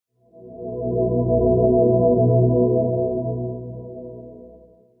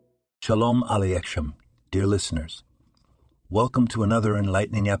Shalom Aleichem, dear listeners. Welcome to another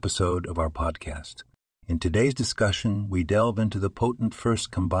enlightening episode of our podcast. In today's discussion, we delve into the potent first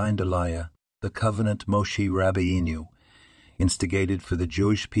combined aliyah, the covenant Moshe Rabbeinu, instigated for the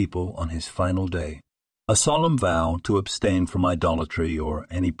Jewish people on his final day, a solemn vow to abstain from idolatry or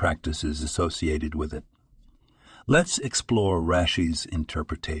any practices associated with it. Let's explore Rashi's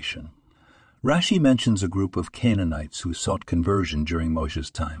interpretation. Rashi mentions a group of Canaanites who sought conversion during Moshe's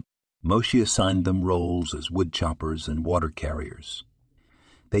time. Moshe assigned them roles as wood choppers and water carriers.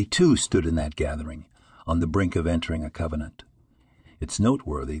 They too stood in that gathering, on the brink of entering a covenant. It's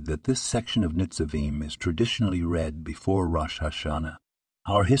noteworthy that this section of Nitzavim is traditionally read before Rosh Hashanah.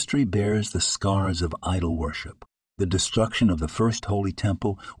 Our history bears the scars of idol worship. The destruction of the first holy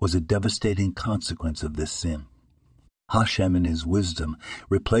temple was a devastating consequence of this sin. Hashem, in his wisdom,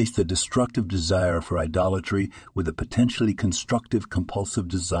 replaced the destructive desire for idolatry with a potentially constructive compulsive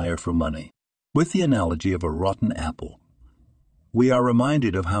desire for money. With the analogy of a rotten apple, we are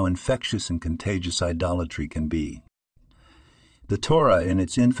reminded of how infectious and contagious idolatry can be. The Torah, in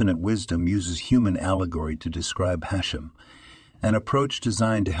its infinite wisdom, uses human allegory to describe Hashem, an approach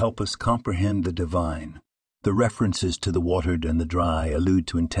designed to help us comprehend the divine. The references to the watered and the dry allude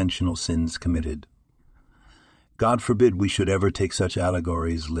to intentional sins committed. God forbid we should ever take such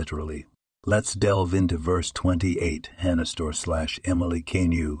allegories literally. Let's delve into verse 28, Hanastor/Emily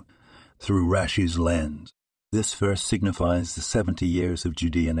Kanu, through Rashi's lens. This verse signifies the 70 years of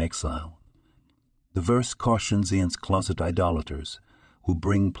Judean exile. The verse cautions against closet idolaters who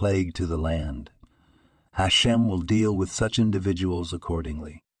bring plague to the land. Hashem will deal with such individuals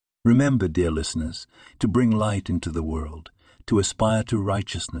accordingly. Remember, dear listeners, to bring light into the world, to aspire to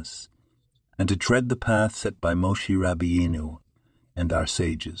righteousness, and to tread the path set by Moshe Rabbeinu and our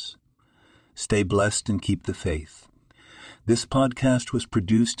sages. Stay blessed and keep the faith. This podcast was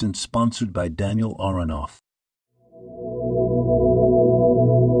produced and sponsored by Daniel Aronoff.